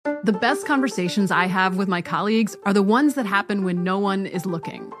The best conversations I have with my colleagues are the ones that happen when no one is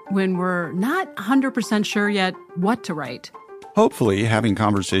looking, when we're not 100% sure yet what to write. Hopefully, having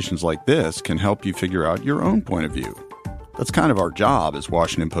conversations like this can help you figure out your own point of view. That's kind of our job as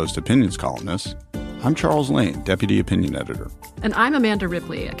Washington Post opinions columnists. I'm Charles Lane, Deputy Opinion Editor. And I'm Amanda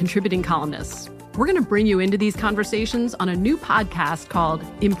Ripley, a contributing columnist. We're going to bring you into these conversations on a new podcast called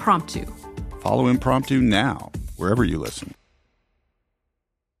Impromptu. Follow Impromptu now, wherever you listen.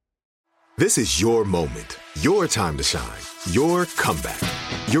 This is your moment, your time to shine, your comeback.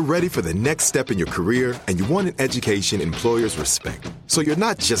 You're ready for the next step in your career, and you want an education employers respect. So you're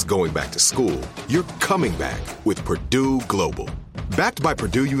not just going back to school, you're coming back with Purdue Global. Backed by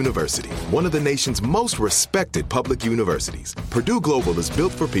Purdue University, one of the nation's most respected public universities, Purdue Global is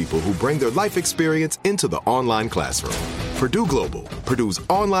built for people who bring their life experience into the online classroom. Purdue Global, Purdue's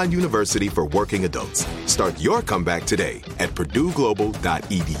online university for working adults. Start your comeback today at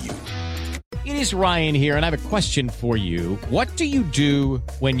purdueglobal.edu. It is Ryan here, and I have a question for you. What do you do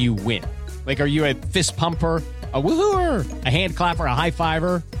when you win? Like, are you a fist pumper, a woohooer, a hand clapper, a high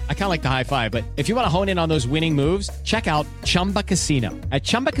fiver? I kind of like the high five, but if you want to hone in on those winning moves, check out Chumba Casino. At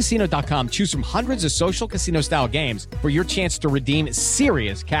ChumbaCasino.com, choose from hundreds of social casino-style games for your chance to redeem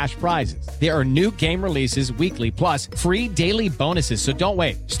serious cash prizes. There are new game releases weekly, plus free daily bonuses, so don't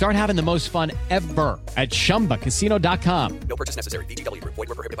wait. Start having the most fun ever at ChumbaCasino.com. No purchase necessary. VGW. Void where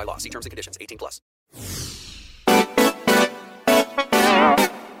prohibited by law. See terms and conditions. 18+.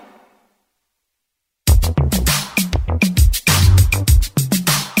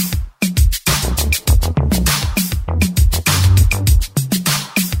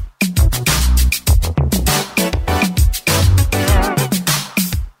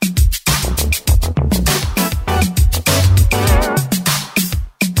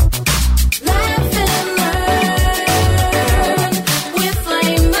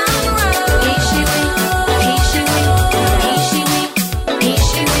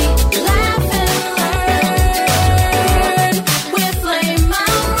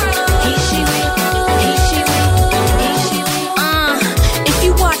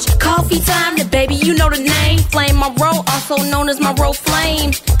 Known as my road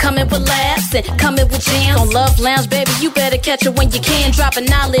flame, coming with laughs and coming with jams. On Love Lounge, baby, you better catch it when you can. Dropping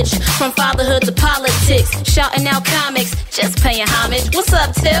knowledge from fatherhood to politics, shouting out comics, just paying homage. What's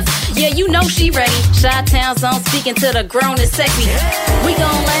up, Tiff? Yeah, you know she ready. Chi-Town Zone speaking to the grown and sexy. We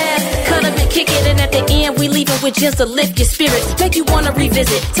gon' laugh, cut up and kick it, and at the end we leaving with just to lift your spirits, make you wanna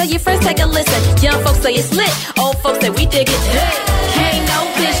revisit. Tell your friends, take a listen. Young folks say it's lit, old folks say we dig it. Can't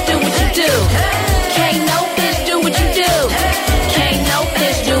no bitch do what you do. Can't no bitch do what you do. Can't no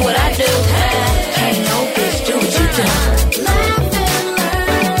bitch do what I do. Can't no bitch do what you do. Laugh and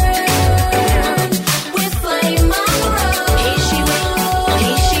learn with Flame Monroe. He, she, we.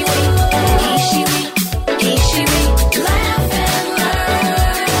 He, she, we. He, she, we. He, she, we. Laugh and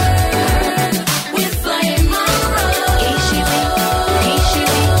learn with Flame Monroe. He, she, we. He, she,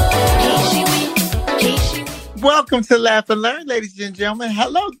 we. He, she, we. He, she, we. Welcome to Laugh and Learn, ladies and gentlemen.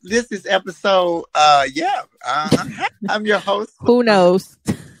 Hello, this is episode, I'm your host. Who knows?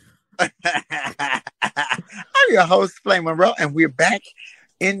 I'm your host, Flame Monroe, and we're back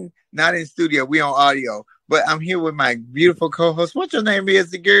not in studio, we on audio, but I'm here with my beautiful co-host. What's your name is,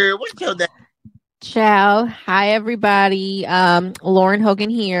 girl? What's your name? Ciao. Hi, everybody. Lauren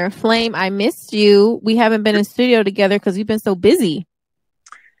Hogan here. Flame, I missed you. We haven't been in studio together because you've been so busy.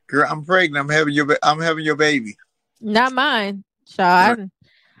 Girl, I'm pregnant. I'm having your baby. Not mine. Ciao.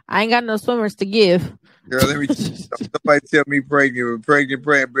 I ain't got no swimmers to give. Girl, let me somebody tell me pregnant, but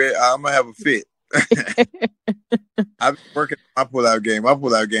I'm gonna have a fit. I've been working on my pull-out game. My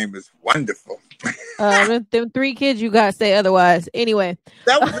pull-out game is wonderful. Them 3 kids you got say otherwise. Anyway,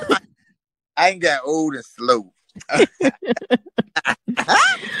 I ain't got old and slow.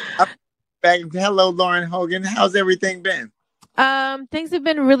 Back. Hello, Lauren Hogan. How's everything been? Things have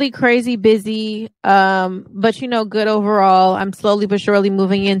been really crazy busy, but good overall. I'm slowly but surely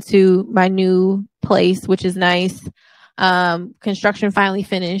moving into my new place, which is nice. Construction finally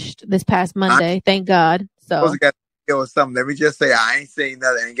finished this past Monday, thank God. So got video or something. Let me just say I ain't seen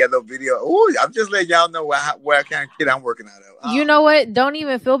nothing. I ain't got no video. Oh, I'm just letting y'all know what kind of kid I'm working out of. You know what? Don't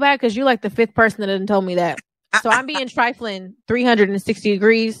even feel bad because you're like the 5th person that didn't tell me that. So I'm being trifling 360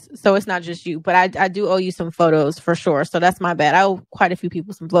 degrees. So it's not just you, but I do owe you some photos for sure. So that's my bad. I owe quite a few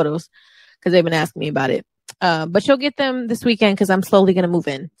people some photos because they've been asking me about it. But you'll get them this weekend because I'm slowly going to move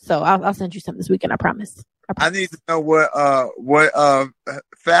in. So I'll send you some this weekend. I promise. I need to know what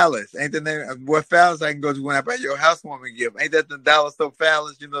phallus ain't the name. What phallus I can go to when I buy your housewarming gift. Ain't that the dollar store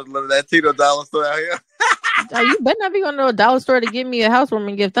phallus? You know, that Tito dollar store out here. You better not be going to a dollar store to give me a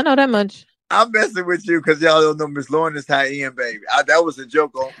housewarming gift. I know that much. I'm messing with you because y'all don't know Miss Lauren is high end, baby. That was a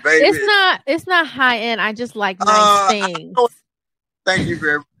joke on baby. It's not high end. I just like nice things. Thank you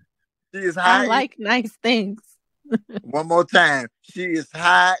very much. She is high. I like nice things. One more time. She is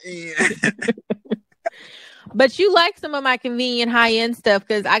high end. But you like some of my convenient high end stuff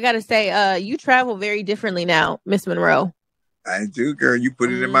because I gotta say, you travel very differently now, Miss Monroe. I do, girl. You put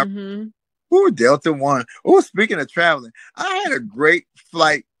it in my Delta One. Oh, speaking of traveling, I had a great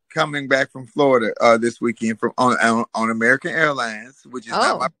flight coming back from Florida this weekend from on American Airlines, which is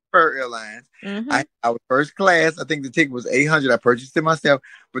not my preferred airlines. I was first class. I think the ticket was $800. I purchased it myself,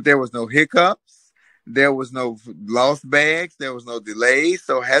 but there was no hiccups. There was no lost bags. There was no delays.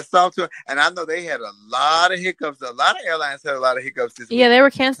 So hats off to it. And I know they had a lot of hiccups. A lot of airlines had a lot of hiccups this week. Yeah, they were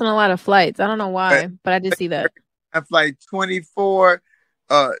canceling a lot of flights. I don't know why, but I did see that. Flight 24,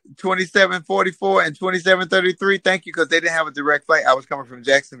 2744 and 2733. Thank you, because they didn't have a direct flight. I was coming from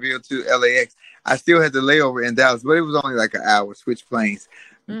Jacksonville to LAX. I still had the layover in Dallas, but it was only like an hour. Switch planes.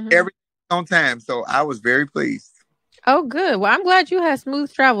 Everything on time. So I was very pleased. Oh, good. Well, I'm glad you had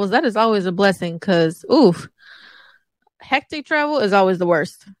smooth travels. That is always a blessing because, hectic travel is always the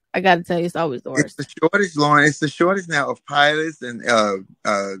worst. I got to tell you, it's always the worst. It's the shortage, Lauren. It's the shortage now of pilots and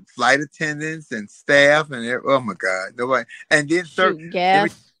flight attendants and staff. And oh, my God. Nobody. And then,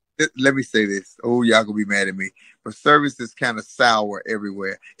 let me say this. Oh, y'all going to be mad at me. But service is kind of sour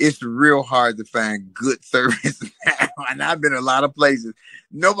everywhere. It's real hard to find good service now. And I've been a lot of places.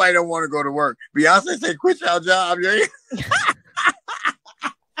 Nobody don't want to go to work. Beyonce said, quit your job.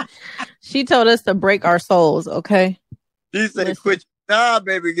 She told us to break our souls, okay? She said, quit your job,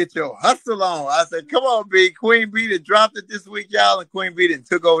 baby. Get your hustle on. I said, come on, B. Queen Bee dropped it this week, y'all. And Queen Bee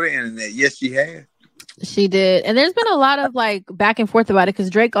took over the internet. Yes, she has. She did. And there's been a lot of like back and forth about it because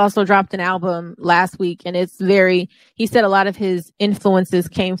Drake also dropped an album last week. And he said a lot of his influences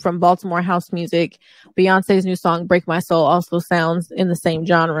came from Baltimore house music. Beyonce's new song, Break My Soul, also sounds in the same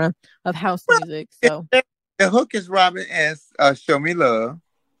genre of house music. So the hook is Robin S. Show Me Love.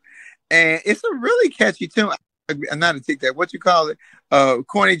 And it's a really catchy tune. Not a TikTok, what you call it?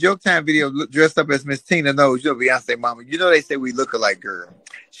 Corny Joke Time video dressed up as Miss Tina Knows. You know, Beyonce mama. You know they say we look alike, girl.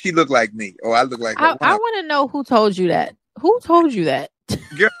 She look like me, or I look like her. I want to know who told you that. Who told you that?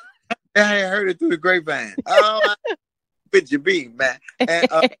 Girl, I heard it through the grapevine. Oh, with your beat, man. And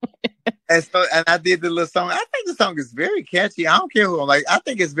I did the little song. I think the song is very catchy. I don't care who I'm like. I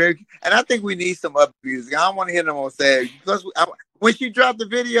think it's very, and I think we need some up music. I don't want to hear no more sad. Plus, when she dropped the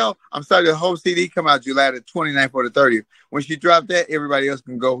video, I'm sorry, the whole CD come out July the 29th or the 30th. When she dropped that, everybody else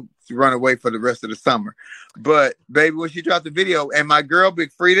can go to run away for the rest of the summer. But baby, when she dropped the video, and my girl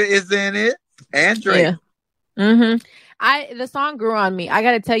Big Frida is in it, and Drake. Yeah. The song grew on me. I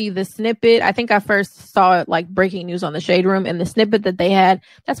got to tell you, the snippet, I think I first saw it like breaking news on the Shade Room, and the snippet that they had,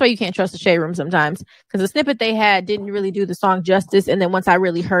 that's why you can't trust the Shade Room sometimes, because the snippet they had didn't really do the song justice. And then once I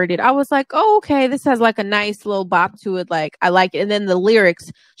really heard it, I was like, oh, okay, this has like a nice little bop to it. Like, I like it. And then the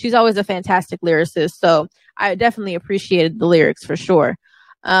lyrics, she's always a fantastic lyricist. So I definitely appreciated the lyrics for sure.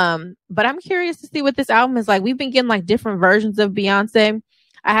 But I'm curious to see what this album is like. We've been getting like different versions of Beyonce.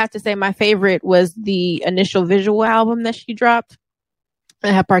 I have to say my favorite was the initial visual album that she dropped.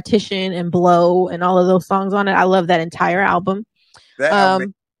 It had Partition and Blow and all of those songs on it. I love that entire album.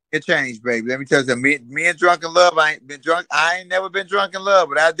 It changed, baby. Let me tell you, me and Drunk in Love, I ain't never been drunk in love,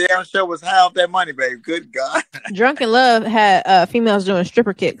 but our damn show was high off that money, baby. Good God. Drunk in Love had females doing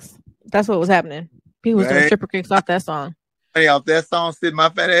stripper kicks. That's what was happening. People was doing stripper kicks off that song. Hey, off that song, sitting my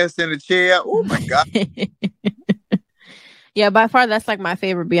fat ass in the chair. Oh my God. Yeah, by far that's like my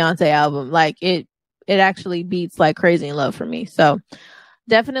favorite Beyonce album. Like it actually beats like Crazy in Love for me. So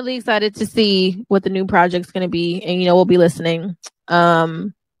definitely excited to see what the new project's going to be, and we'll be listening.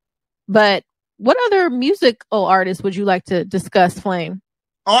 But what other musical artists would you like to discuss, Flame?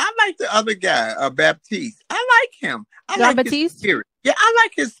 Oh, I like the other guy, Baptiste. I like him. John Baptiste? His spirit. Yeah, I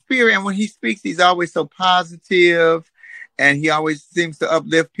like his spirit, and when he speaks, he's always so positive. And he always seems to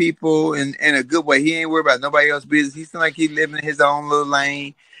uplift people in a good way. He ain't worried about nobody else's business. He seems like he's living in his own little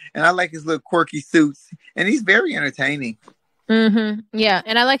lane. And I like his little quirky suits. And he's very entertaining. Yeah,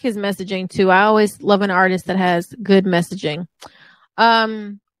 and I like his messaging too. I always love an artist that has good messaging.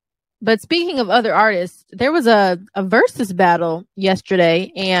 But speaking of other artists, there was a versus battle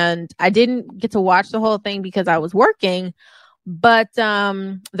yesterday. And I didn't get to watch the whole thing because I was working. But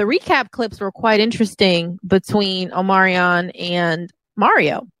the recap clips were quite interesting between Omarion and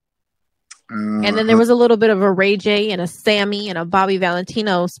Mario. And then there was a little bit of a Ray J and a Sammy and a Bobby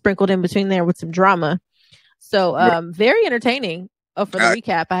Valentino sprinkled in between there with some drama. So very entertaining for the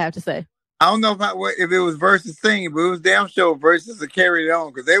recap, I have to say. I don't know if it was versus singing, but it was damn sure versus the Carry It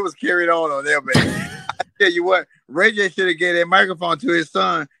On, because they was carried on there. But I tell you what, Ray J should have gave that microphone to his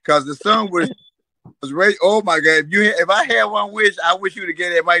son, because the son was Ray. Oh my God! If I had one wish, I wish you to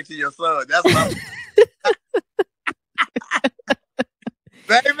get that mic to your son. That's what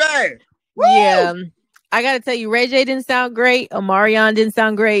baby. Woo! Yeah. I gotta tell you, Ray J didn't sound great. Omarion didn't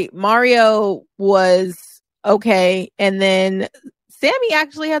sound great. Mario was okay, and then Sammy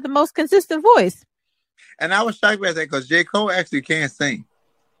actually had the most consistent voice. And I was shocked about that, because J. Cole actually can't sing.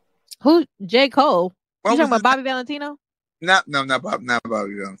 Who? J. Cole? What You talking was about Bobby Valentino? Not Bobby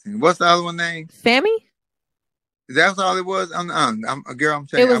Valentino. What's the other one name? Sammy? That's all it was. I'm a girl. I'm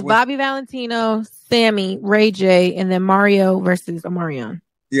saying It was Bobby Valentino, Sammy, Ray J, and then Mario versus Omarion.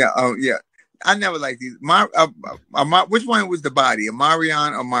 Yeah. Oh, yeah. I never liked these. Which one was the body?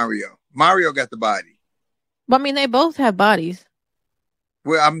 Omarion or Mario? Mario got the body. But I mean, they both have bodies.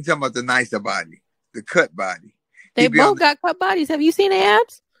 Well, I'm talking about the nicer body, the cut body. They both got cut bodies. Have you seen the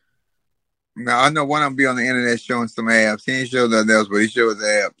abs? No, I know one of them be on the internet showing some abs. He ain't show nothing else, but he shows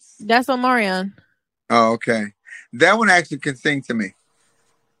abs. That's Omarion. Oh, okay. That one actually can sing to me.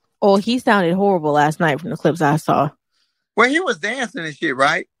 Oh, he sounded horrible last night from the clips I saw. Well, he was dancing and shit,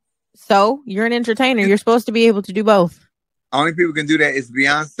 right? So, you're an entertainer. You're supposed to be able to do both. Only people can do that is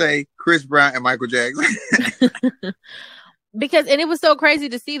Beyonce, Chris Brown, and Michael Jackson. And it was so crazy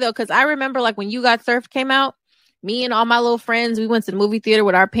to see, though, because I remember, like, when You Got Surfed came out, me and all my little friends, we went to the movie theater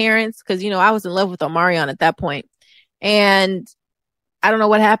with our parents, because, I was in love with Omarion at that point. And I don't know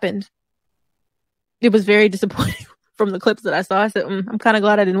what happened. It was very disappointing from the clips that I saw. I said, I'm kind of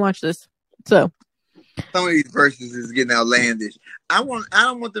glad I didn't watch this. So some of these verses is getting outlandish. I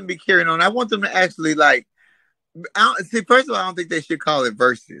don't want them to be carrying on. I want them to actually first of all, I don't think they should call it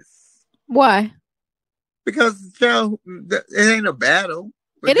verses. Why? Because it ain't a battle.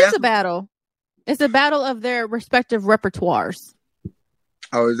 It is a battle. It's a battle of their respective repertoires.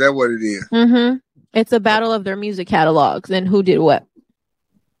 Oh, is that what it is? Mm-hmm. It's a battle of their music catalogs and who did what.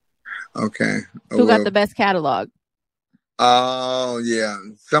 Okay. Who got the best catalog? Oh, yeah.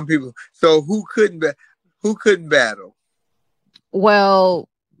 Some people. So who couldn't battle? Well,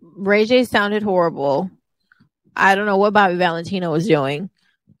 Ray J sounded horrible. I don't know what Bobby Valentino was doing.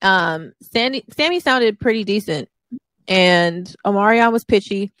 Sammy sounded pretty decent, and Omarion was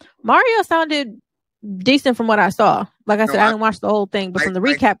pitchy. Mario sounded decent from what I saw. Like I said, I didn't watch the whole thing, but from the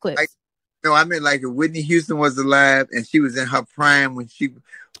recap clips. No, I meant like if Whitney Houston was alive and she was in her prime when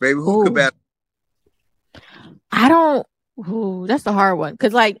baby, who could battle? I don't. Ooh, that's a hard one.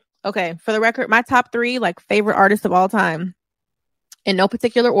 Because, okay, for the record, my top 3 favorite artists of all time, in no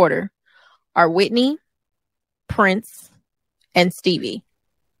particular order, are Whitney, Prince, and Stevie.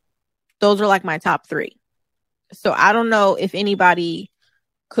 Those are my top 3. So I don't know if anybody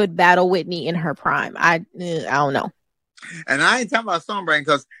could battle Whitney in her prime. I don't know. And I ain't talking about songwriting,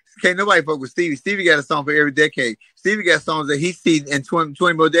 because can't nobody fuck with Stevie. Stevie got a song for every decade. Stevie got songs that he's seen in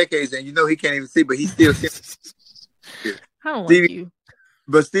 20 more decades, and he can't even see, but he still I don't Stevie, like you.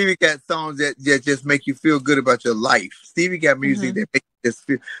 But Stevie got songs that just make you feel good about your life. Stevie got music that makes you just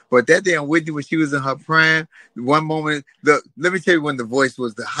feel. But that damn Whitney, when she was in her prime, one moment, let me tell you when the voice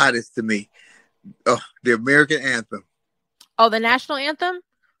was the hottest to me. Oh, the American anthem. Oh, the national anthem?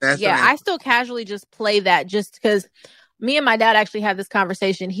 Anthem. I still casually just play that just because me and my dad actually had this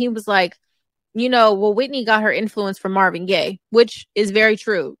conversation. He was like, Whitney got her influence from Marvin Gaye, which is very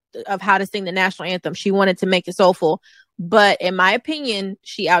true of how to sing the national anthem. She wanted to make it soulful. But in my opinion,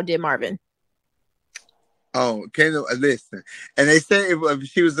 she outdid Marvin. Oh, okay. Listen. And they say if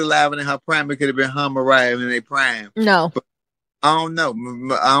she was alive in her prime, it could have been her Mariah in their prime. No. But I don't know.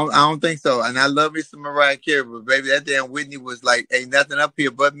 I don't think so. And I love me some Mariah Carey, but baby, that damn Whitney was like, ain't nothing up here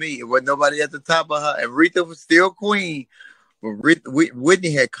but me. It wasn't nobody at the top of her. And Aretha was still queen. But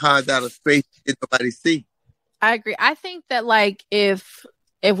Whitney had carved out a space that nobody see. I agree. I think that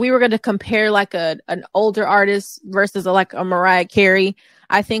if we were going to compare an older artist versus a Mariah Carey,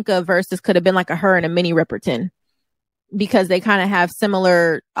 I think a versus could have been a her and a Minnie Riperton, because they kind of have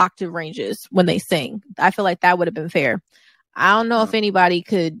similar octave ranges when they sing. I feel like that would have been fair. I don't know if anybody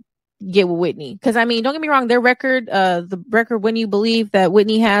could get with Whitney, because don't get me wrong, their record, the record When You Believe that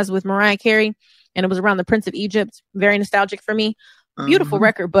Whitney has with Mariah Carey, and it was around the Prince of Egypt, very nostalgic for me. Beautiful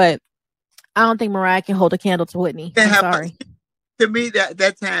record, but I don't think Mariah can hold a candle to Whitney. I'm sorry. To me,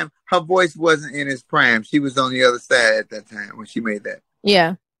 that time, her voice wasn't in its prime. She was on the other side at that time when she made that.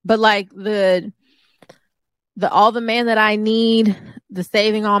 Yeah. But the All the Man That I Need, the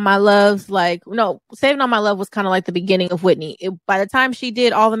Saving All My Loves, Saving All My Love was kind of the beginning of Whitney. By the time she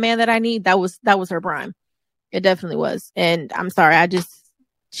did All the Man That I Need, that was her prime. It definitely was. And I'm sorry,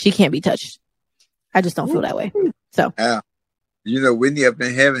 she can't be touched. I just don't feel that way. So, you know, Whitney up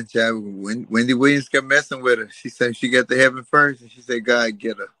in heaven, child. When Wendy Williams kept messing with her, she said she got to heaven first, and she said, "God,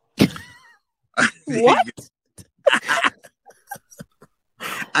 get her." What?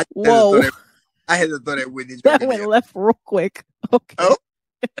 Whoa! I had to throw that Whitney. That went left real quick. Okay. Oh,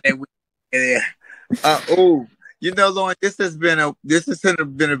 you know, Lauren, this has been a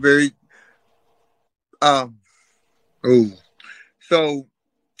very So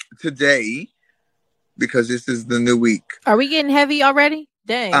today, because this is the new week, are we getting heavy already?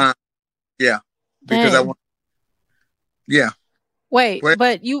 Dang. Yeah, because Dang. Wait,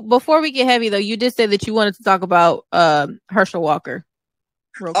 but before we get heavy though, you did say that you wanted to talk about Herschel Walker.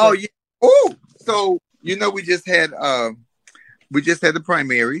 Oh yeah. Oh, so you know we just had the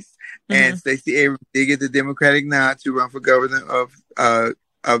primaries, and Stacey Abrams did get the Democratic nod to run for governor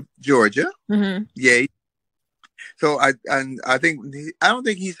of Georgia. Mm-hmm. Yay! So I don't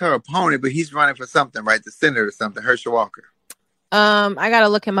think he's her opponent, but he's running for something, right? The senator or something. Herschel Walker. I gotta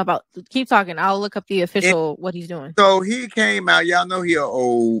look him up. Keep talking. I'll look up the official what he's doing. So he came out. Y'all know he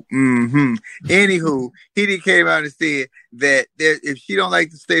old. Anywho, he came out and said that if she don't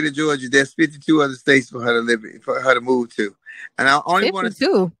like the state of Georgia, there's 52 other states for her to live in, for her to move to. And I only want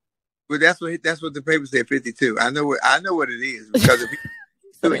to. Well, that's what the paper said. 52. I know what it is because if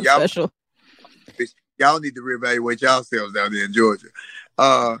y'all special. Y'all need to reevaluate yourselves down there in Georgia.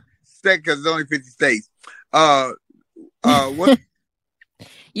 Second, because it's only 50 states. What?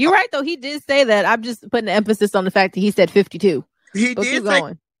 You're right though. He did say that. I'm just putting the emphasis on the fact that he said 52. He did say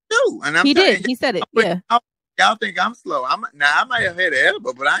 52, and he did. He said it. Yeah. Y'all think I'm slow? I might have had an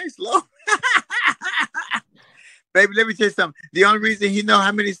edible, but I ain't slow. Baby, let me tell you something. The only reason he know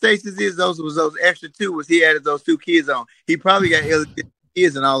how many states this is, those extra 2 was he added those 2 kids on. He probably got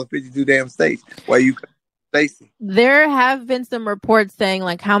kids in all the 52 damn states. Why you? Stacey. There have been some reports saying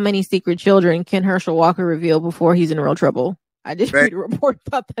like how many secret children can Herschel Walker reveal before he's in real trouble. I just read a report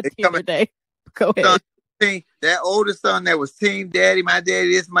about that the other day. Go ahead. That older son that was team daddy, my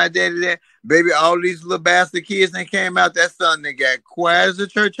daddy this, my daddy that, baby, all these little bastard kids that came out, that son that got quiet as a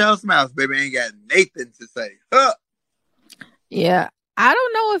church house mouse, baby, ain't got nothing to say. Huh. Yeah. I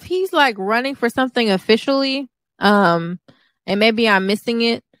don't know if he's like running for something officially. And maybe I'm missing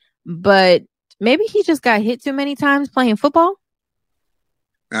it, but maybe he just got hit too many times playing football.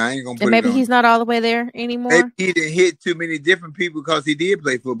 I ain't gonna put and maybe he's not all the way there anymore. Maybe he didn't hit too many different people because he did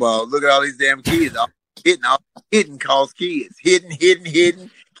play football. Look at all these damn kids. Hitting calls kids. Hitting.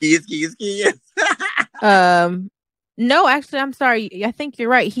 Kids. No, actually, I'm sorry. I think you're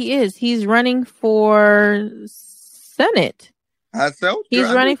right. He is. He's running for Senate.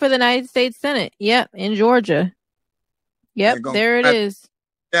 He's running for the United States Senate. Yep, in Georgia. Yep, there it is.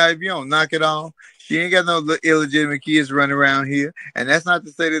 Yeah, if you don't knock it off, she ain't got no illegitimate kids running around here. And that's not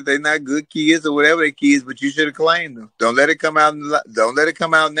to say that they're not good kids or whatever they kids, but you should have claimed them. Don't let it come out. Don't let it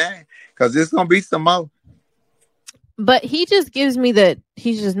come out now, because there's gonna be some more. But he just gives me that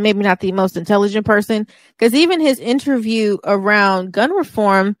he's just maybe not the most intelligent person, because even his interview around gun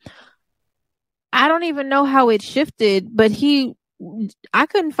reform, I don't even know how it shifted, but I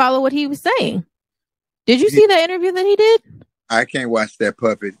couldn't follow what he was saying. Did you see that interview that he did? I can't watch that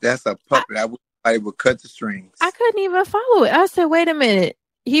puppet. That's a puppet. I would cut the strings. I couldn't even follow it. I said, wait a minute.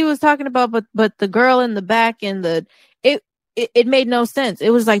 He was talking about, but the girl in the back and it made no sense. It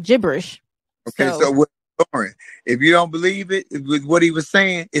was like gibberish. Okay, so Lauren, if you don't believe it, with what he was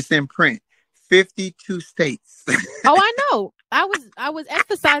saying, it's in print. 52 states. Oh, I know. I was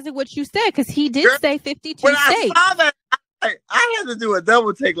emphasizing what you said because he did say 52 states. I saw that, I had to do a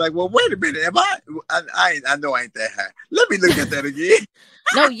double take. Like, well, wait a minute. I know I ain't that high. Let me look at that again.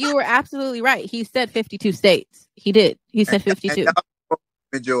 No, you were absolutely right. He said 52 states. He did. He said 52.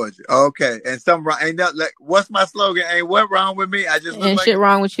 In Georgia. Okay. And ain't not like, what's my slogan? Ain't what wrong with me? I just look and like shit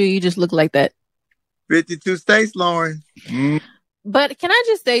wrong with you. You just look like that. 52 states, Lauren. But can I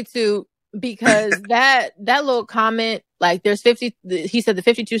just say too, because that little comment, like there's 50, he said the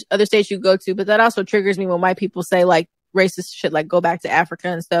 52 other states you go to, but that also triggers me when white people say like racist shit, like go back to Africa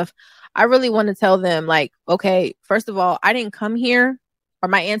and stuff. I really want to tell them like, okay, first of all, I didn't come here, or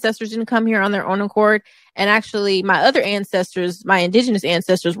my ancestors didn't come here on their own accord. And actually my other ancestors, my indigenous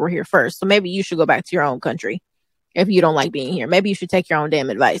ancestors were here first. So maybe you should go back to your own country if you don't like being here. Maybe you should take your own damn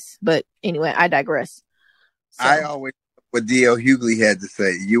advice. But anyway, I digress. So. I always what D.L. Hughley had to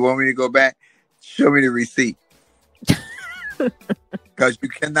say. You want me to go back? Show me the receipt. Because you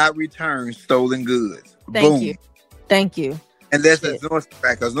cannot return stolen goods. Thank you. Unless it's Nordstrom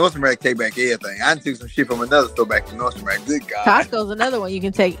Rack, because Nordstrom Rack take back everything. I took some shit from another store back to Nordstrom Rack. Good God. Costco's another one you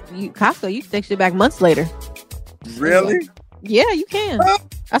can take. Costco, you can take shit back months later. Really? Yeah, you can.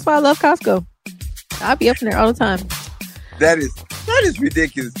 That's why I love Costco. I'll be up in there all the time. That is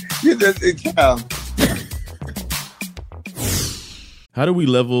ridiculous. You just, How do we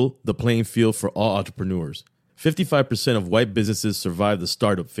level the playing field for all entrepreneurs? 55% of white businesses survive the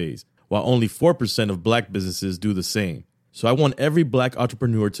startup phase, while only 4% of black businesses do the same. So I want every black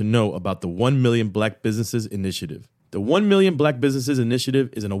entrepreneur to know about the 1 Million Black Businesses Initiative. The 1 Million Black Businesses Initiative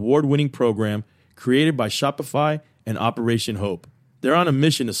is an award-winning program created by Shopify and Operation Hope. They're on a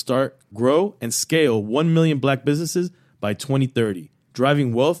mission to start, grow, and scale 1 million black businesses by 2030,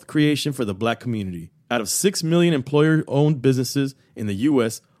 driving wealth creation for the black community. Out of 6 million employer-owned businesses in the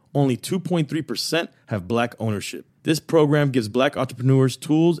U.S., only 2.3% have black ownership. This program gives black entrepreneurs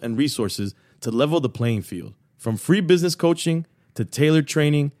tools and resources to level the playing field, from free business coaching to tailored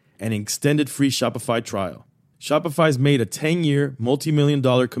training and an extended free Shopify trial. Shopify's made a 10-year,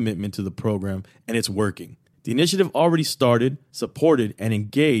 multi-million-dollar commitment to the program, and it's working. The initiative already started, supported, and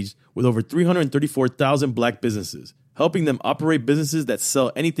engaged with over 334,000 black businesses, helping them operate businesses that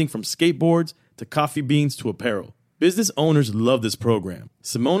sell anything from skateboards to coffee beans to apparel. Business owners love this program.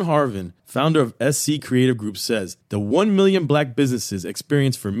 Simone Harvin, founder of SC Creative Group, says, "The 1 million black businesses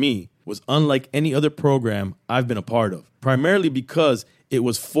experience for me was unlike any other program I've been a part of, primarily because it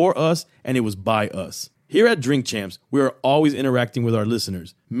was for us and it was by us." Here at Drink Champs, we are always interacting with our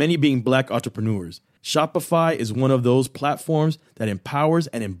listeners, many being black entrepreneurs. Shopify is one of those platforms that empowers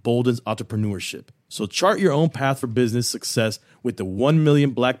and emboldens entrepreneurship. So chart your own path for business success with the 1 Million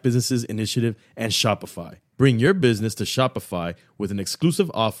Black Businesses Initiative and Shopify. Bring your business to Shopify with an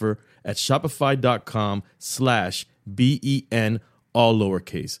exclusive offer at shopify.com/BEN, all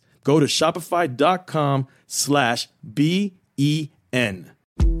lowercase. Go to shopify.com/BEN.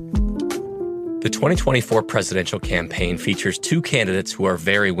 The 2024 presidential campaign features two candidates who are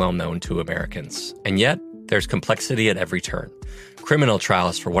very well known to Americans. And yet, there's complexity at every turn. Criminal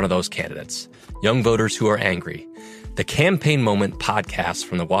trials for one of those candidates. Young voters who are angry. The Campaign Moment podcast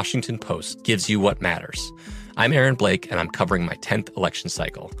from the Washington Post gives you what matters. I'm Aaron Blake, and I'm covering my 10th election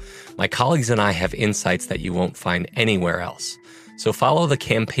cycle. My colleagues and I have insights that you won't find anywhere else. So follow The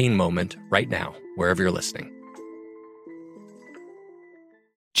Campaign Moment right now, wherever you're listening.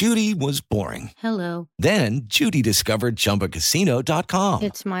 Judy was boring. Hello. Then Judy discovered ChumbaCasino.com.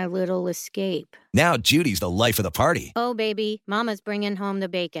 It's my little escape. Now Judy's the life of the party. Oh, baby, mama's bringing home the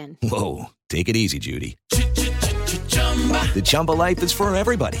bacon. Whoa, take it easy, Judy. The Chumba life is for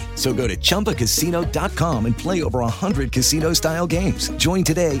everybody. So go to ChumbaCasino.com and play over 100 casino-style games. Join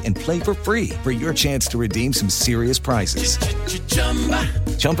today and play for free for your chance to redeem some serious prizes.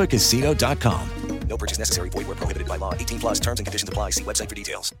 ChumbaCasino.com. No purchase necessary. Void where prohibited by law. 18 plus terms and conditions apply. See website for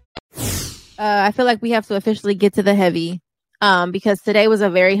details. I feel like we have to officially get to the heavy because today was a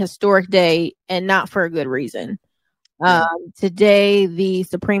very historic day and not for a good reason. Today, the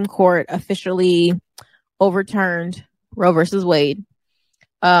Supreme Court officially overturned Roe versus Wade,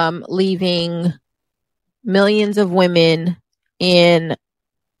 leaving millions of women in,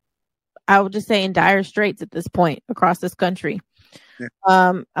 I would just say, in dire straits at this point across this country.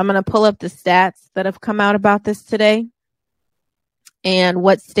 I'm going to pull up the stats that have come out about this today and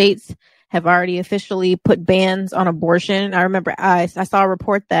what states have already officially put bans on abortion. I remember I saw a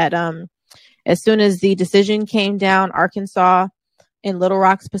report that as soon as the decision came down, Arkansas and Little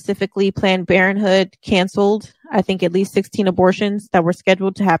Rock specifically, Planned Parenthood canceled, I think, at least 16 abortions that were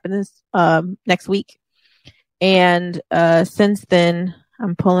scheduled to happen this next week. And since then,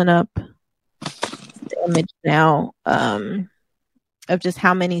 I'm pulling up the image now of just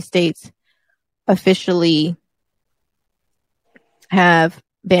how many states officially have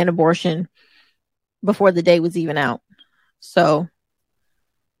banned abortion before the day was even out. So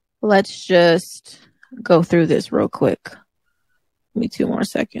let's just go through this real quick. Give me 2 more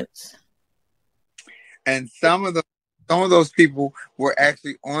seconds. And some of those people were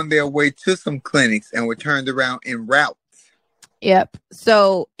actually on their way to some clinics and were turned around en route. Yep.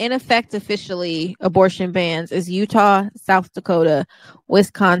 So in effect, officially, abortion bans is Utah, South Dakota,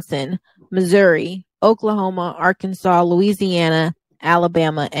 Wisconsin, Missouri, Oklahoma, Arkansas, Louisiana,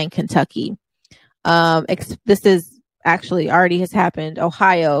 Alabama, and Kentucky. This is actually already has happened.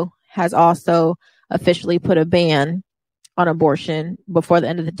 Ohio has also officially put a ban on abortion before the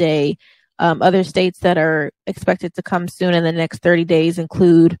end of the day. Other states that are expected to come soon in the next 30 days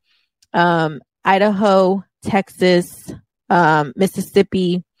include Idaho, Texas,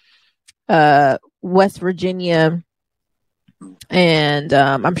 Mississippi, West Virginia, and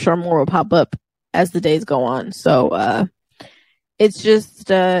I'm sure more will pop up as the days go on. So it's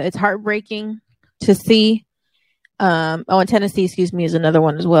just it's heartbreaking to see. And Tennessee, excuse me, is another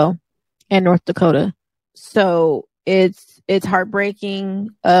one as well, and North Dakota. So it's heartbreaking.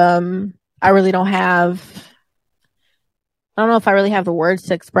 I really don't have. I don't know if I really have the words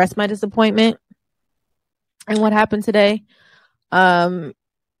to express my disappointment in what happened today.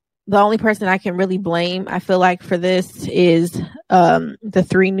 The only person I can really blame, I feel like, for this is the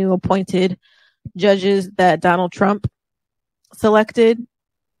 3 new appointed judges that Donald Trump selected.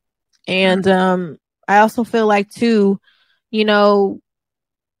 And I also feel like, too,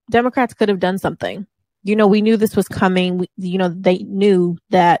 Democrats could have done something. We knew this was coming. They knew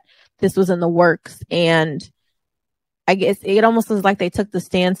that this was in the works. And I guess it almost was like they took the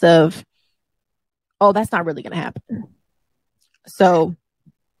stance of, oh, that's not really going to happen. So,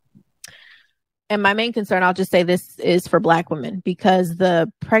 and my main concern, I'll just say this, is for Black women, because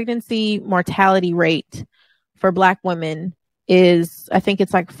the pregnancy mortality rate for Black women is, I think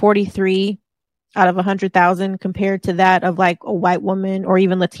it's like 43 out of 100,000 compared to that of like a white woman or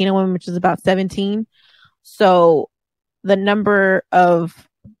even Latina woman, which is about 17. So the number of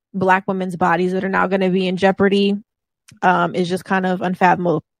Black women's bodies that are now going to be in jeopardy is just kind of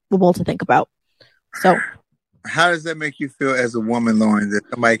unfathomable to think about. So how does that make you feel as a woman, Lauren, that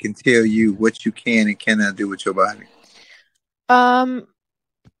somebody can tell you what you can and cannot do with your body?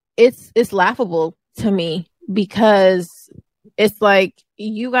 It's laughable to me, because it's like,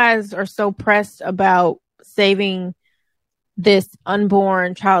 you guys are so pressed about saving this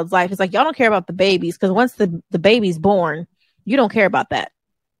unborn child's life. It's like, y'all don't care about the babies, because once the baby's born, you don't care about that,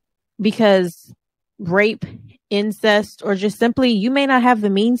 because rape, incest, or just simply you may not have the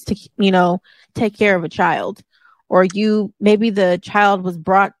means to, take care of a child, or maybe the child was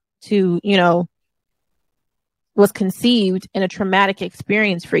brought to, was conceived in a traumatic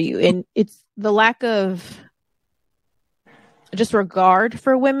experience for you. And it's the lack of just regard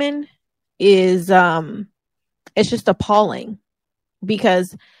for women is, it's just appalling,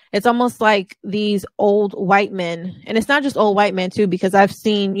 because it's almost like these old white men, and it's not just old white men too, because I've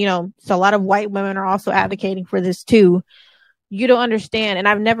seen, so a lot of white women are also advocating for this too. You don't understand. And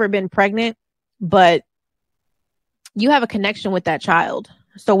I've never been pregnant, but you have a connection with that child.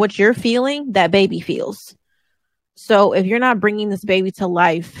 So what you're feeling, that baby feels. So if you're not bringing this baby to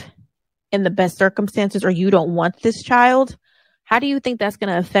life in the best circumstances, or you don't want this child, how do you think that's going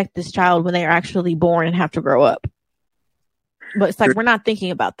to affect this child when they are actually born and have to grow up? But it's like, we're not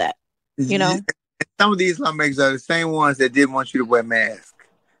thinking about that, Some of these lawmakers are the same ones that didn't want you to wear masks.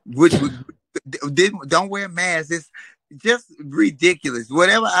 Don't wear masks. It's just ridiculous.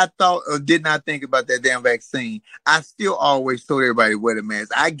 Whatever I thought or did not think about that damn vaccine, I still always told everybody to wear the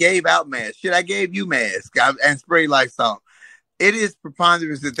mask. I gave out masks. Shit, I gave you masks and spray Lysol. It is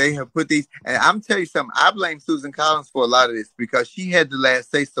preponderance that they have put these, and I'm telling you something, I blame Susan Collins for a lot of this, because she had the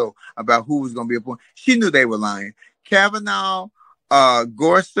last say-so about who was going to be appointed. She knew they were lying. Kavanaugh,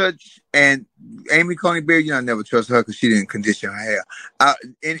 Gorsuch, and Amy Coney Barrett, I never trust her because she didn't condition her hair.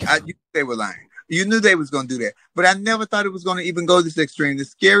 They were lying. You knew they was going to do that. But I never thought it was going to even go this extreme. The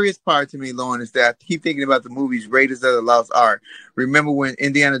scariest part to me, Lauren, is that I keep thinking about the movies Raiders of the Lost Ark. Remember when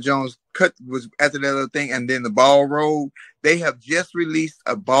Indiana Jones was after that other thing and then the ball rolled? They have just released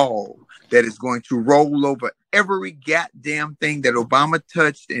a ball that is going to roll over every goddamn thing that Obama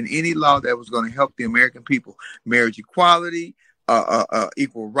touched in any law that was going to help the American people. Marriage equality,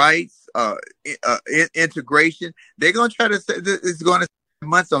 equal rights, integration. They're going to try to say it's going to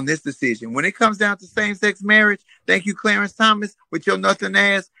months on this decision. When it comes down to same-sex marriage, thank you, Clarence Thomas, with your nothing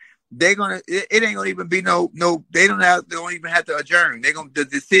ass, it ain't gonna even be no they don't even have to adjourn. The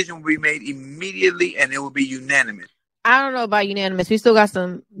decision will be made immediately and it will be unanimous. I don't know about unanimous. We still got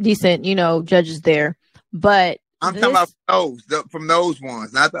some decent, judges there, but I'm talking about from those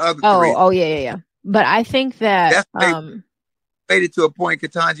ones, not the other three. Oh yeah. But I think that waited to appoint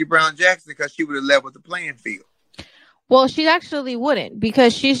Ketanji Brown Jackson because she would have leveled the playing field. Well, she actually wouldn't,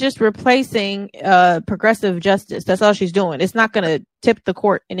 because she's just replacing progressive justice. That's all she's doing. It's not going to tip the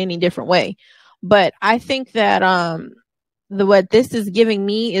court in any different way. But I think that what this is giving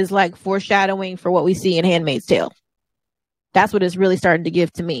me is like foreshadowing for what we see in Handmaid's Tale. That's what it's really starting to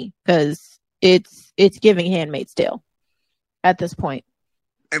give to me, because it's giving Handmaid's Tale at this point.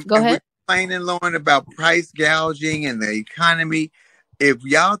 Go ahead. We're complaining, Lauren, about price gouging and the economy. If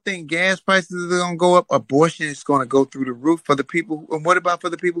y'all think gas prices are going to go up, abortion is going to go through the roof for the people. And what about for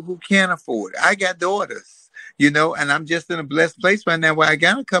the people who can't afford it? I got daughters, and I'm just in a blessed place right now where I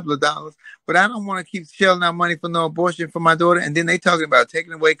got a couple of dollars, but I don't want to keep shelling out money for no abortion for my daughter. And then they talking about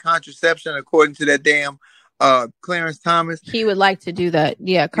taking away contraception, according to that damn Clarence Thomas. He would like to do that.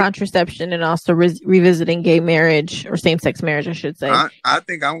 Yeah, contraception, and also revisiting gay marriage, or same-sex marriage, I should say. I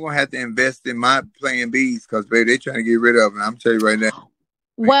think I'm going to have to invest in my plan Bs, because, baby, they're trying to get rid of it. I'm telling you right now.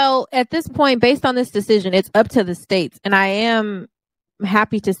 Well, at this point, based on this decision, it's up to the states. And I am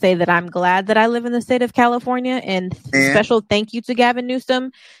happy to say that I'm glad that I live in the state of California. And special thank you to Gavin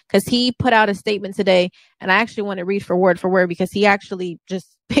Newsom, because he put out a statement today. And I actually want to read for word because he actually just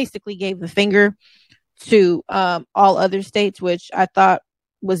basically gave the finger to all other states, which I thought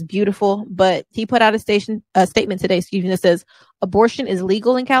was beautiful. But he put out a statement today, that says abortion is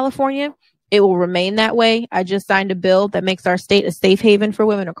legal in California. It will remain that way. I just signed a bill that makes our state a safe haven for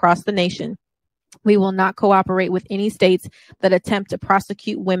women across the nation. We will not cooperate with any states that attempt to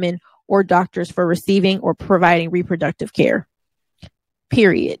prosecute women or doctors for receiving or providing reproductive care.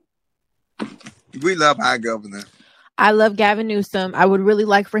 Period. We love our governor. I love Gavin Newsom. I would really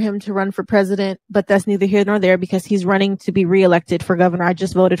like for him to run for president, but that's neither here nor there because he's running to be reelected for governor. I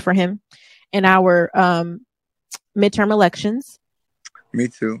just voted for him in our midterm elections. Me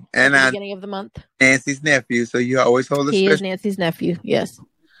too. And at the beginning of the month. Nancy's nephew, so you always hold a He special. is Nancy's nephew, yes.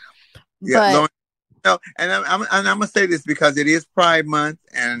 Yeah, But no, and I'm gonna say this because it is Pride Month,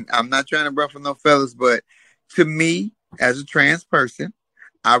 and I'm not trying to ruffle no fellas, but to me, as a trans person,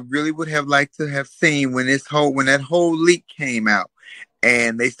 I really would have liked to have seen when that whole leak came out,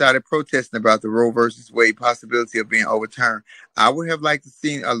 and they started protesting about the Roe versus Wade possibility of being overturned. I would have liked to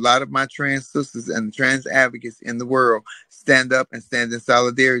see a lot of my trans sisters and trans advocates in the world stand up and stand in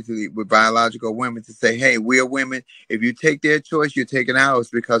solidarity with biological women to say, hey, we are women. If you take their choice, you're taking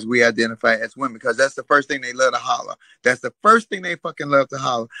ours because we identify as women. Because that's the first thing they love to holler. That's the first thing they fucking love to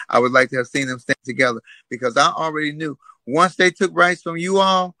holler. I would like to have seen them stand together because I already knew once they took rights from you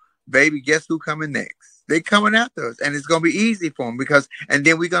all, baby, guess who coming next? They coming after us, and it's going to be easy for them and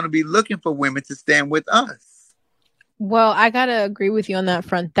then we're going to be looking for women to stand with us. Well, I got to agree with you on that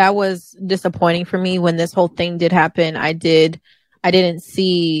front. That was disappointing for me when this whole thing did happen. I didn't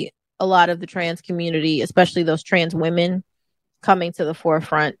see a lot of the trans community, especially those trans women, coming to the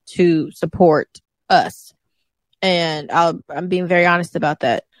forefront to support us. And I'm being very honest about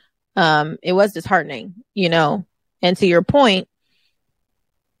that. It was disheartening, and to your point,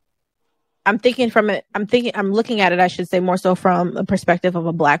 I'm looking at it, I should say, more so from a perspective of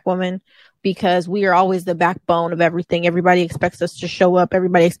a Black woman, because we are always the backbone of everything. Everybody expects us to show up.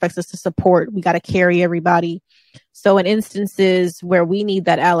 Everybody expects us to support. We got to carry everybody. So in instances where we need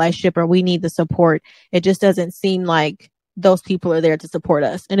that allyship or we need the support, it just doesn't seem like those people are there to support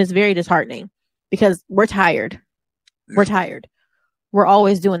us. And it's very disheartening because we're tired. We're tired. We're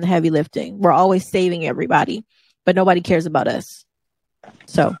always doing the heavy lifting. We're always saving everybody, but nobody cares about us.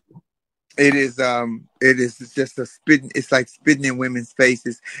 So it is just it's like spitting in women's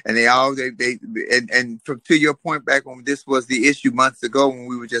faces, and to your point back when this was the issue months ago when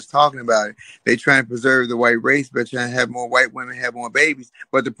we were just talking about it, they trying to preserve the white race, but trying to have more white women have more babies.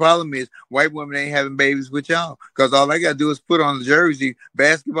 But the problem is white women ain't having babies with y'all because all I gotta do is put on the jersey,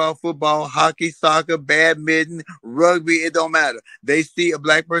 basketball, football, hockey, soccer, badminton, rugby, it don't matter. They see a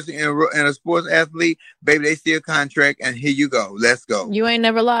Black person in a sports athlete, baby, they see a contract, and here you go, let's go. You ain't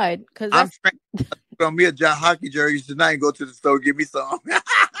never lied, because I'm trying to put on me a hockey jersey tonight and go to the store, give me some.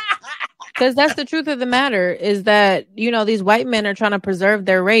 Because that's the truth of the matter, is that, these white men are trying to preserve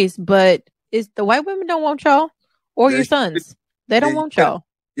their race, but the white women don't want y'all or your sons. They don't want y'all.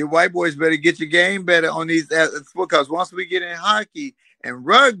 Your white boys better get your game better on these sports, because once we get in hockey and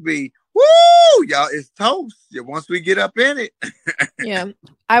rugby, woo, y'all, it's toast. Once we get up in it. Yeah.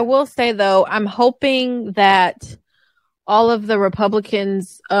 I will say, though, I'm hoping that all of the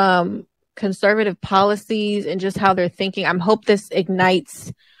Republicans' conservative policies and just how they're thinking, I hope this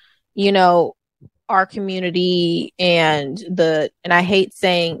ignites, our community and I hate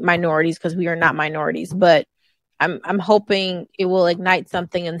saying minorities because we are not minorities, but I'm hoping it will ignite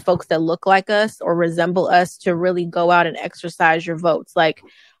something in folks that look like us or resemble us to really go out and exercise your votes. Like,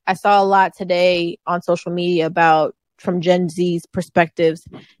 I saw a lot today on social media from Gen Z's perspectives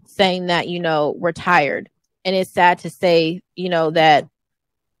saying that, we're tired. And it's sad to say, that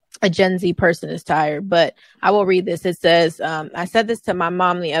a Gen Z person is tired, but I will read this. It says, I said this to my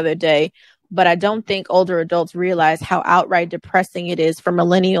mom the other day, but I don't think older adults realize how outright depressing it is for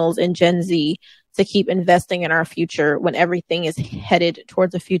millennials and Gen Z to keep investing in our future when everything is headed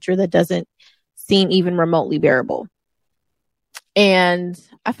towards a future that doesn't seem even remotely bearable. And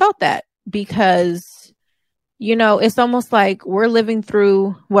I felt that because, it's almost like we're living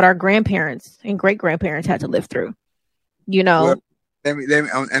through what our grandparents and great-grandparents had to live through, Well, let me,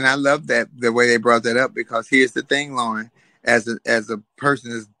 and I love that the way they brought that up, because here's the thing, Lauren, as a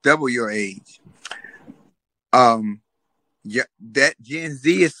person that's double your age, that Gen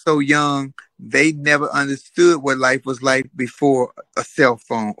Z is so young, they never understood what life was like before a cell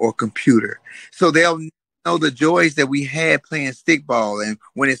phone or computer. So they'll know the joys that we had playing stickball, and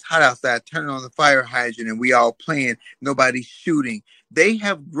when it's hot outside, turning on the fire hydrant and we all playing, nobody's shooting. They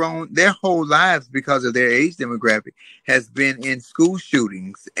have grown their whole lives because of their age demographic has been in school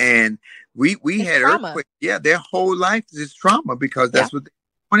shootings, and we had trauma. earthquakes. Yeah, their whole life is trauma because that's what they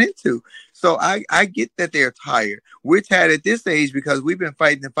went into. So I get that they're tired. We're tired at this age because we've been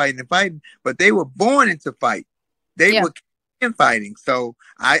fighting and fighting and fighting, but they were born into fight. They were in fighting. So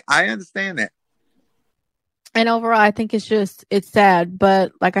I understand that. And overall, I think it's sad.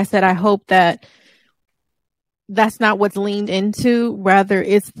 But like I said, I hope that that's not what's leaned into. Rather,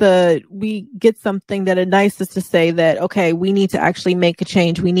 it's we get something that unites us to say that, okay, we need to actually make a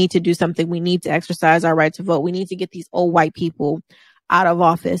change. We need to do something. We need to exercise our right to vote. We need to get these old white people out of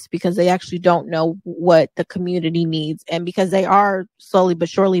office because they actually don't know what the community needs. And because they are slowly but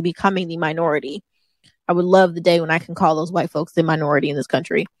surely becoming the minority. I would love the day when I can call those white folks the minority in this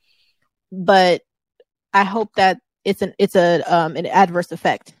country. But I hope that it's an adverse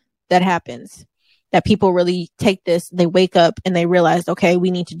effect that happens, that people really take this, they wake up and they realize, okay,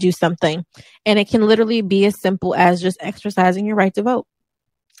 we need to do something. And it can literally be as simple as just exercising your right to vote.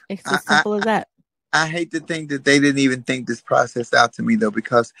 It's as simple as that. I hate to think that they didn't even think this process out to me, though,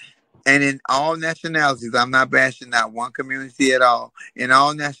 because, and in all nationalities, I'm not bashing not one community at all. In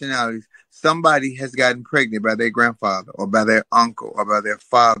all nationalities, somebody has gotten pregnant by their grandfather or by their uncle or by their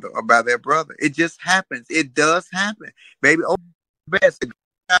father or by their brother. It just happens. It does happen. Baby, oh, best.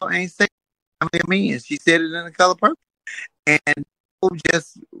 I ain't saying me, and she said it in The Color Purple. And people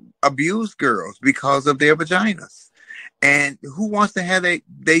just abuse girls because of their vaginas. And who wants to have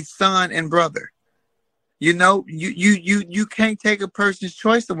their son and brother? You know, you can't take a person's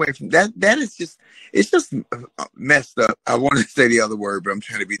choice away from that. That is just, it's just messed up. I wanted to say the other word, but I'm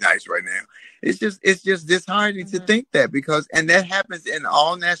trying to be nice right now. It's just disheartening to think that, because, and that happens in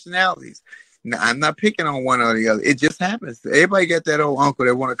all nationalities. Now, I'm not picking on one or the other. It just happens. Everybody got that old uncle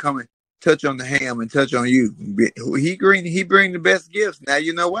that want to come and touch on the ham and touch on you. He bring the best gifts. Now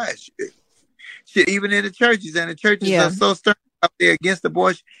you know why. Shit, even in the churches, and the churches are so stern out there against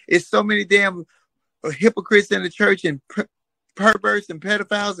abortion. It's so many damn hypocrites in the church and perverts and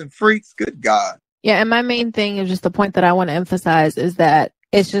pedophiles and freaks. Good God. Yeah, and my main thing is just the point that I want to emphasize is that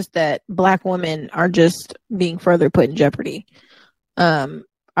it's just that Black women are just being further put in jeopardy. Like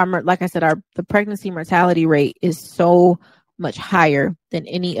I said, the pregnancy mortality rate is so much higher than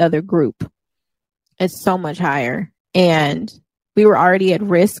any other group. It's so much higher. And we were already at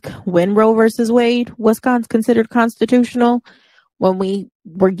risk when Roe versus Wade was considered constitutional when we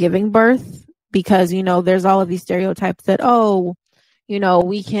were giving birth, because, you know, there's all of these stereotypes that, oh, you know,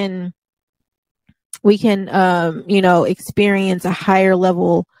 we can, you know, experience a higher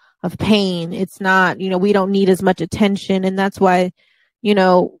level of pain. It's not, you know, we don't need as much attention. And that's why, you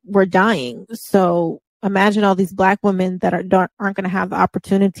know, we're dying. So imagine all these Black women that aren't going to have the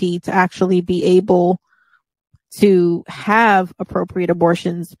opportunity to actually be able to have appropriate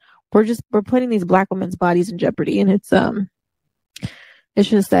abortions. We're putting these Black women's bodies in jeopardy. And it's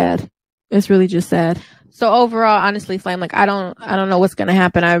just sad. It's really just sad. So overall, honestly, Flame, like, I don't know what's going to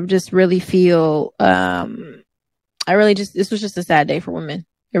happen. I just really feel, this was just a sad day for women.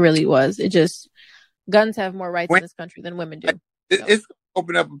 It really was. Guns have more rights in this country than women do. It's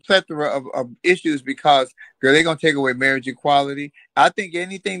open up a plethora of issues because, girl, they're going to take away marriage equality. I think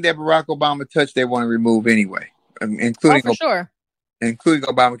anything that Barack Obama touched, they want to remove anyway, including including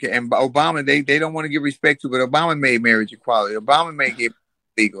Obamacare. And Obama, they don't want to give respect to, but Obama made marriage equality. Obama made it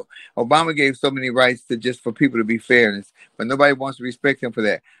legal. Obama gave so many rights for people to be fairness, but nobody wants to respect him for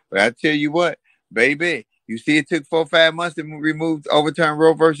that. But I tell you what, baby, you see it took 4 or 5 months to overturn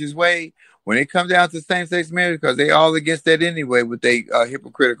Roe versus Wade. When it comes down to same-sex marriage, because they all against that anyway with they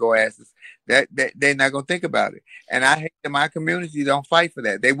hypocritical asses, that they're not going to think about it. And I hate that my community don't fight for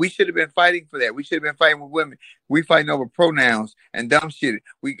that. We should have been fighting for that. We should have been fighting with women. We fighting over pronouns and dumb shit.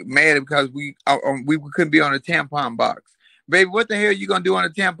 We mad because we couldn't be on a tampon box. Baby, what the hell are you going to do on a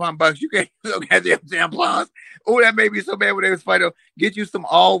tampon box? You can't use no goddamn tampons. Oh, that made me so bad when they was fighting. Get you some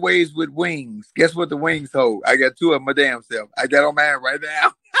Always with wings. Guess what the wings hold? I got 2 of them my damn self. I got on mine right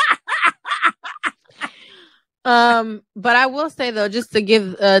now. But I will say, though, just to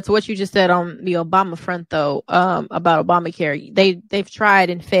give to what you just said on the Obama front, though, about Obamacare, they've tried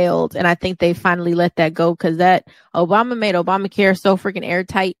and failed, and I think they finally let that go, because that Obama made Obamacare so freaking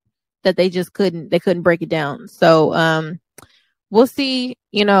airtight that they just couldn't break it down. So we'll see,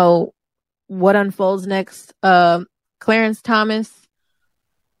 you know, what unfolds next. Clarence Thomas,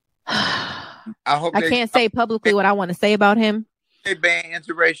 I can't say publicly what I want to say about him. They banned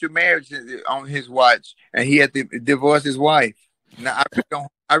interracial marriage on his watch, and he had to divorce his wife. Now,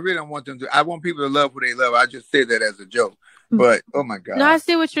 I really don't want them to. I want people to love who they love. I just said that as a joke. But, oh, my God. No, I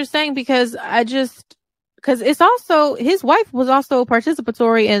see what you're saying because it's also, his wife was also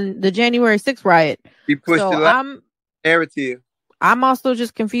participatory in the January 6th riot. He pushed the narrative. I'm also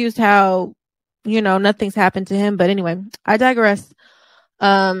just confused how, nothing's happened to him. But anyway, I digress.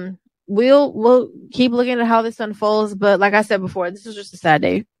 We'll keep looking at how this unfolds. But like I said before, this is just a sad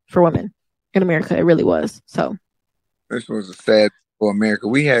day for women in America. It really was. So this was a sad for America.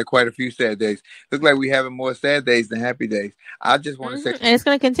 We had quite a few sad days. Look like we're having more sad days than happy days. I just want to say, and it's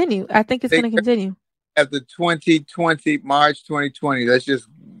going to continue. I think it's going to continue. After 2020, March 2020, let's just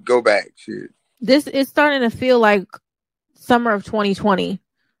go back. Shit. This is starting to feel like summer of 2020,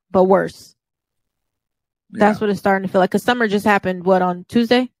 but worse. That's what it's starting to feel like. Because summer just happened, on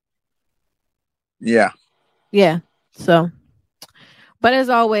Tuesday? Yeah. Yeah. So, but as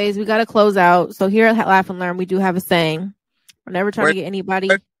always, we got to close out. So here at Laugh and Learn, we do have a saying. We're never trying to get anybody.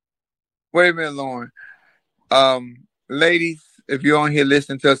 Wait a minute, Lauren. Ladies, if you're on here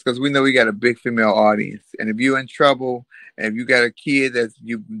listening to us, because we know we got a big female audience, and if you're in trouble, and if you got a kid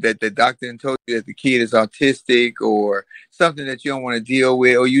that the doctor told you that the kid is autistic or something that you don't want to deal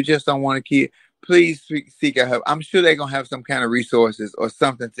with, or you just don't want a kid, please seek out help. I'm sure they're going to have some kind of resources or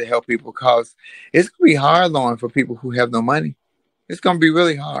something to help people, because it's going to be hard, Lauren, for people who have no money. It's going to be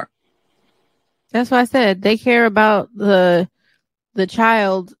really hard. That's why I said they care about the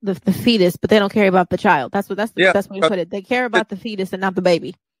child, the fetus, but they don't care about the child. That's the best way to put it. They care about the fetus and not the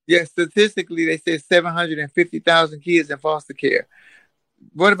baby. Yeah, statistically, they say 750,000 kids in foster care.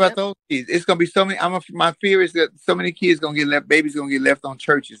 What about those kids? It's going to be so many. My fear is that so many kids going to get left, babies going to get left on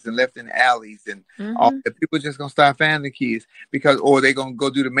churches and left in alleys, and all the people just going to start finding the kids or they're going to go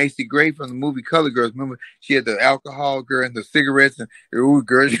do the Macy Gray from the movie Color Girls. Remember, she had the alcohol girl and the cigarettes, and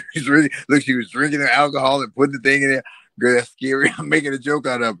girl, she was drinking the alcohol and putting the thing in there. Girl, that's scary. I'm making a joke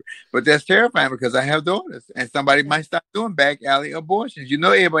out of it. But that's terrifying because I have daughters, and somebody might start doing back alley abortions.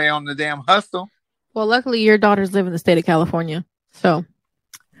 Everybody on the damn hustle. Well, luckily your daughters live in the state of California. So,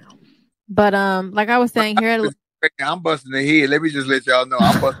 but like I was saying here, I'm busting the head. Let me just let y'all know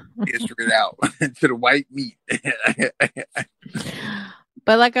I'm busting the head straight out to the white meat.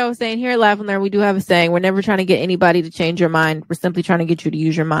 But like I was saying here at Laugh and Learn, we do have a saying: we're never trying to get anybody to change your mind. We're simply trying to get you to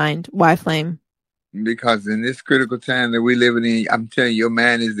use your mind. Why, Flame? Because in this critical time that we're living in, I'm telling you, your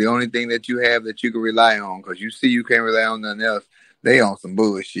mind is the only thing that you have that you can rely on. Because you can't rely on nothing else. They on some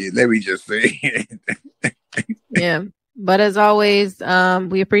bullshit. Let me just say. Yeah. But as always,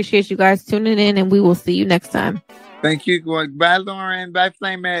 we appreciate you guys tuning in, and we will see you next time. Thank you. Bye, Lauren. Bye,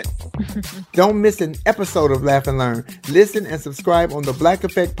 Flamette. Don't miss an episode of Laugh and Learn. Listen and subscribe on the Black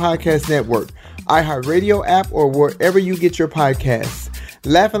Effect Podcast Network, iHeartRadio app, or wherever you get your podcasts.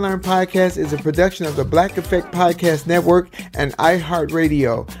 Laugh and Learn Podcast is a production of the Black Effect Podcast Network and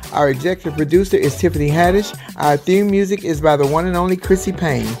iHeartRadio. Our executive producer is Tiffany Haddish. Our theme music is by the one and only Chrissy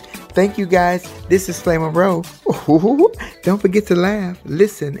Payne. Thank you, guys. This is Flame of Roe. Don't forget to laugh,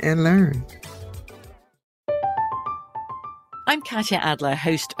 listen, and learn. I'm Katya Adler,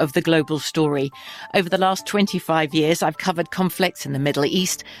 host of The Global Story. Over the last 25 years, I've covered conflicts in the Middle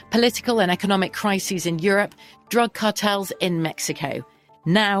East, political and economic crises in Europe, drug cartels in Mexico.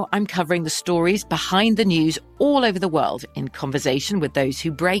 Now I'm covering the stories behind the news all over the world in conversation with those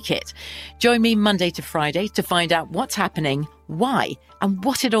who break it. Join me Monday to Friday to find out what's happening, why, and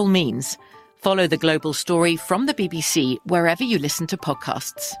what it all means. Follow The Global Story from the BBC wherever you listen to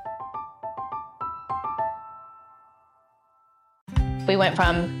podcasts. We went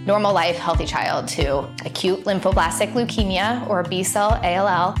from normal life, healthy child to acute lymphoblastic leukemia, or B-cell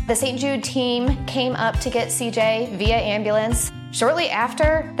ALL. The St. Jude team came up to get CJ via ambulance. Shortly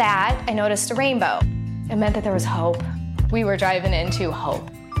after that, I noticed a rainbow. It meant that there was hope. We were driving into hope.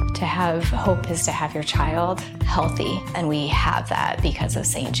 To have hope is to have your child healthy, and we have that because of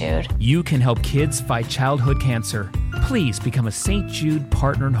St. Jude. You can help kids fight childhood cancer. Please become a St. Jude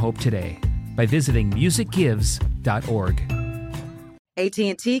Partner in Hope today by visiting musicgives.org.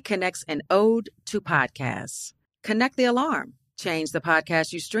 AT&T connects an ode to podcasts. Connect the alarm. Change the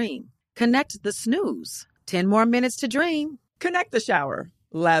podcast you stream. Connect the snooze. 10 more minutes to dream. Connect the shower.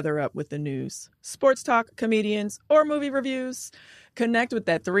 Lather up with the news, sports talk, comedians, or movie reviews. Connect with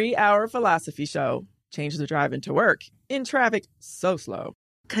that 3-hour philosophy show. Change the drive into work in traffic so slow.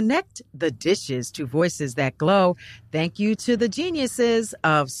 Connect the dishes to voices that glow. Thank you to the geniuses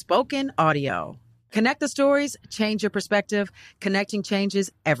of spoken audio. Connect the stories, change your perspective. Connecting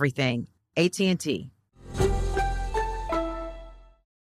changes everything. AT&T.